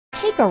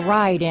Take a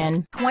ride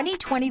in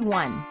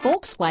 2021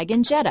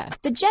 Volkswagen Jetta.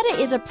 The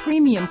Jetta is a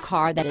premium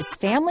car that is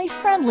family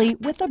friendly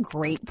with a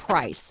great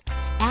price.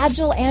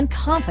 Agile and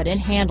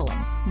confident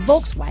handling.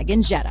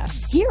 Volkswagen Jetta.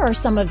 Here are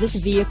some of this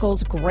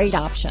vehicle's great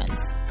options: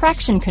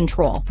 traction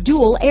control,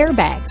 dual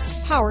airbags,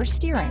 power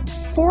steering,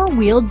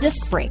 four-wheel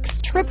disc brakes,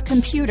 trip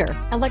computer,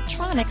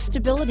 electronic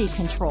stability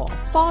control,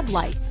 fog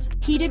lights,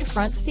 heated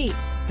front seats,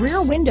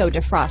 rear window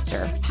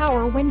defroster,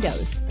 power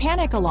windows,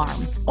 panic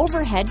alarm,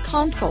 overhead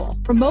console,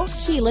 remote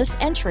keyless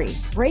entry,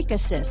 brake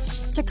assist,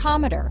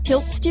 tachometer,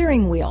 tilt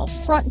steering wheel,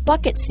 front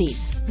bucket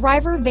seats,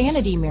 driver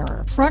vanity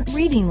mirror, front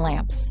reading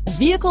lamps. A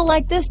vehicle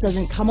like this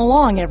doesn't come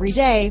along every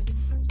day.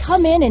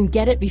 Come in and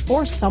get it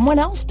before someone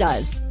else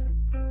does.